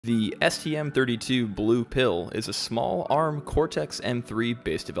The STM32 Blue Pill is a small ARM Cortex-M3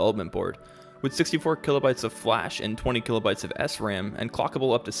 based development board. With 64 kilobytes of flash and 20 kilobytes of SRAM and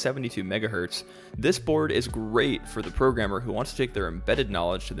clockable up to 72 MHz, this board is great for the programmer who wants to take their embedded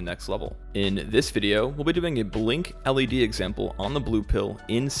knowledge to the next level. In this video, we'll be doing a blink LED example on the Blue Pill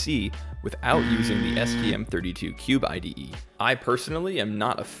in C without using the STM32 Cube IDE. I personally am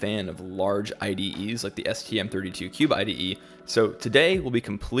not a fan of large IDEs like the STM32 Cube IDE, so today we'll be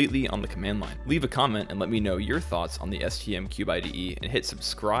completely on the command line. Leave a comment and let me know your thoughts on the STM Cube IDE and hit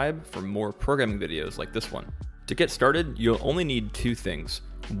subscribe for more programming videos like this one. To get started, you'll only need two things.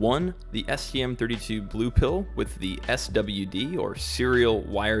 One, the STM32 Blue Pill with the SWD or serial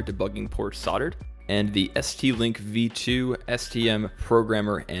wire debugging port soldered, and the ST-Link V2 STM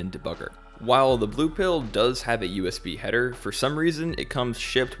programmer and debugger. While the Blue Pill does have a USB header, for some reason it comes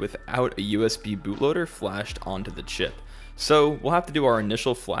shipped without a USB bootloader flashed onto the chip. So we'll have to do our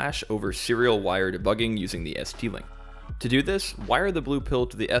initial flash over serial wire debugging using the ST-Link. To do this, wire the Blue Pill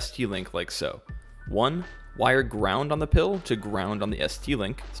to the ST-Link like so. 1. Wire ground on the pill to ground on the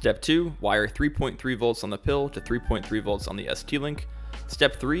ST-Link. Step 2. Wire 3.3 volts on the pill to 3.3 volts on the ST-Link.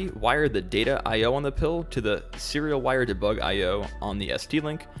 Step 3. Wire the data I/O on the pill to the serial wire debug I/O on the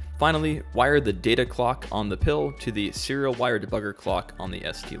ST-Link. Finally, wire the data clock on the pill to the serial wire debugger clock on the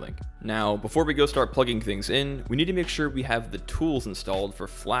ST-Link. Now, before we go start plugging things in, we need to make sure we have the tools installed for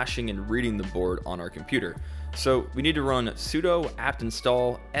flashing and reading the board on our computer. So we need to run sudo apt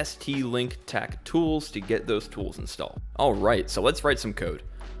install st-link tac tools to get those tools installed. Alright, so let's write some code.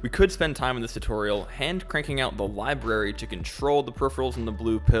 We could spend time in this tutorial hand cranking out the library to control the peripherals in the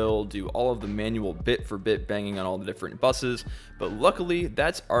Blue Pill, do all of the manual bit for bit banging on all the different buses, but luckily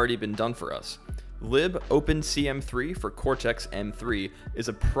that's already been done for us. LibOpenCM3 for Cortex-M3 is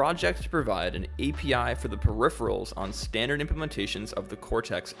a project to provide an API for the peripherals on standard implementations of the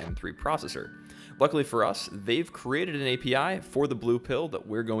Cortex-M3 processor. Luckily for us, they've created an API for the Blue Pill that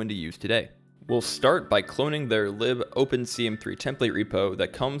we're going to use today. We'll start by cloning their libOpenCM3 template repo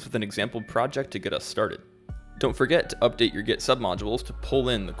that comes with an example project to get us started. Don't forget to update your Git submodules to pull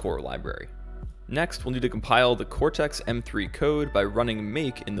in the core library. Next, we'll need to compile the Cortex-M3 code by running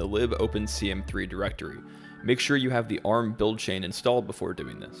make in the libOpenCM3 directory. Make sure you have the ARM build chain installed before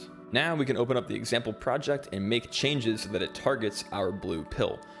doing this. Now we can open up the example project and make changes so that it targets our Blue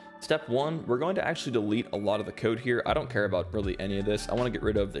Pill. Step 1, we're going to actually delete a lot of the code here. I don't care about really any of this. I want to get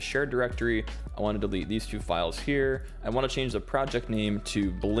rid of the shared directory. I want to delete these two files here. I want to change the project name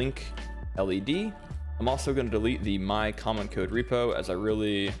to blink LED. I'm also going to delete the my common code repo as I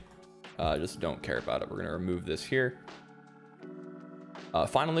really just don't care about it. We're going to remove this here.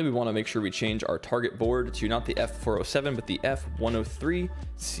 Finally, we want to make sure we change our target board to not the F407 but the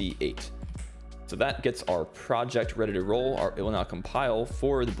F103C8. So that gets our project ready to roll. It will now compile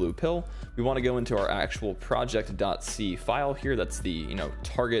for the Blue Pill. We want to go into our actual project.c file here. That's the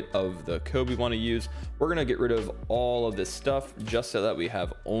target of the code we want to use. We're going to get rid of all of this stuff just so that we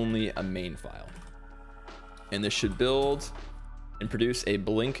have only a main file. And this should build and produce a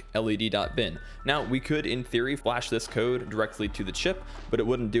blink led.bin. Now we could in theory flash this code directly to the chip, but it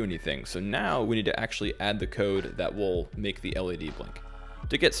wouldn't do anything. So now we need to actually add the code that will make the LED blink.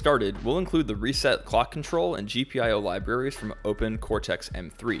 To get started, we'll include the reset clock control and GPIO libraries from Open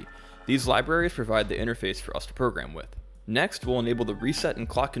Cortex-M3. These libraries provide the interface for us to program with. Next, we'll enable the reset and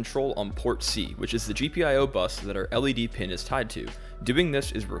clock control on port C, which is the GPIO bus that our LED pin is tied to. Doing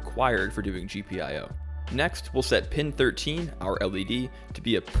this is required for doing GPIO. Next, we'll set pin 13, our LED, to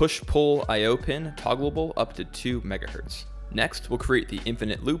be a push-pull I/O pin toggleable up to 2 MHz. Next, we'll create the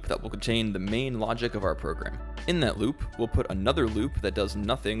infinite loop that will contain the main logic of our program. In that loop, we'll put another loop that does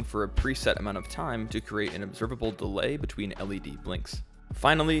nothing for a preset amount of time to create an observable delay between LED blinks.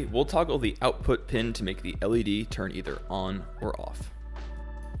 Finally, we'll toggle the output pin to make the LED turn either on or off.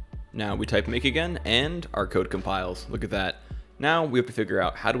 Now we type make again, and our code compiles. Look at that. Now we have to figure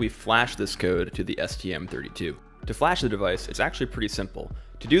out how do we flash this code to the STM32. To flash the device, it's actually pretty simple.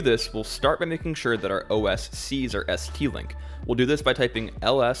 To do this, we'll start by making sure that our OS sees our ST-Link. We'll do this by typing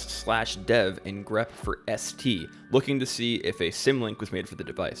ls/dev in grep for ST, looking to see if a symlink was made for the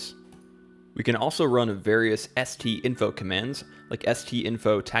device. We can also run various stinfo commands, like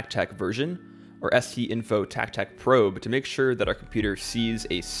stinfo tactac version, or stinfo tactac probe to make sure that our computer sees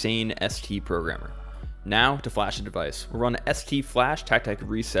a sane ST programmer. Now, to flash the device, we'll run stflash tactac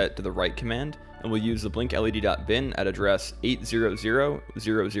reset to the right command, and we'll use the blink led.bin at address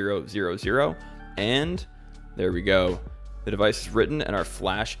 8000000, and there we go. The device is written and our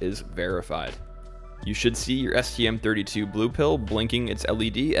flash is verified. You should see your STM32 Blue Pill blinking its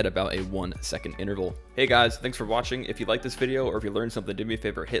LED at about a 1-second interval. Hey guys, thanks for watching. If you like this video or if you learned something, do me a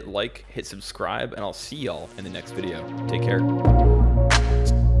favor, hit like, hit subscribe, and I'll see y'all in the next video. Take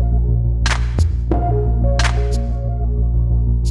care.